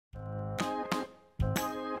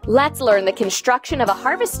Let's learn the construction of a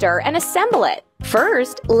harvester and assemble it.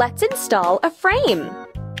 First, let's install a frame.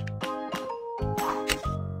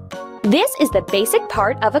 This is the basic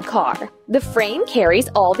part of a car. The frame carries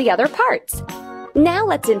all the other parts. Now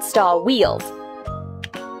let's install wheels.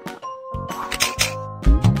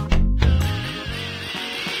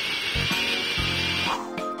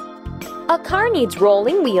 A car needs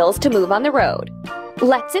rolling wheels to move on the road.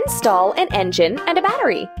 Let's install an engine and a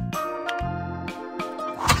battery.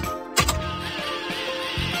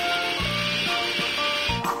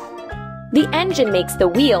 The engine makes the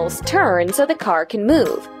wheels turn so the car can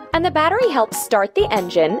move, and the battery helps start the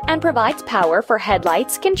engine and provides power for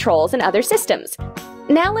headlights, controls, and other systems.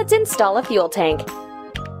 Now let's install a fuel tank.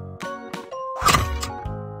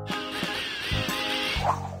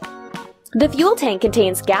 The fuel tank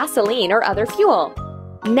contains gasoline or other fuel.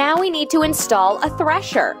 Now we need to install a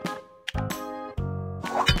thresher.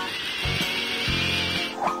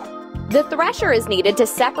 The thresher is needed to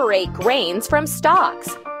separate grains from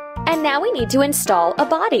stalks. And now we need to install a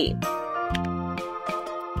body.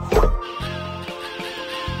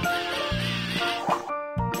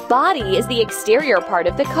 Body is the exterior part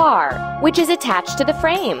of the car, which is attached to the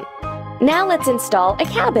frame. Now let's install a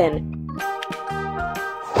cabin.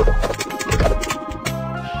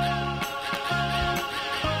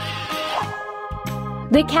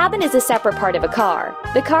 The cabin is a separate part of a car.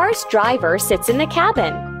 The car's driver sits in the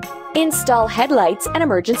cabin. Install headlights and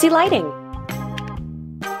emergency lighting.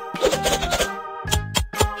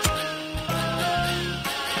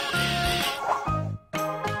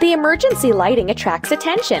 The emergency lighting attracts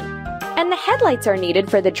attention, and the headlights are needed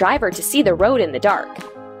for the driver to see the road in the dark.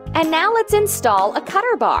 And now let's install a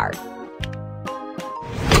cutter bar.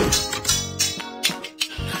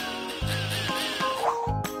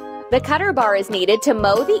 The cutter bar is needed to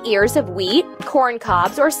mow the ears of wheat, corn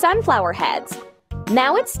cobs, or sunflower heads.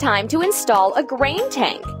 Now it's time to install a grain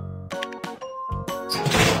tank.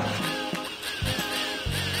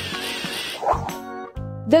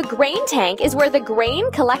 The grain tank is where the grain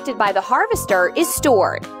collected by the harvester is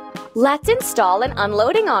stored. Let's install an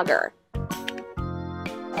unloading auger.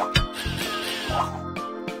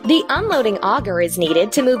 The unloading auger is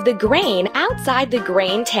needed to move the grain outside the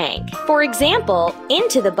grain tank, for example,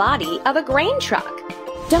 into the body of a grain truck.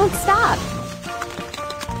 Don't stop!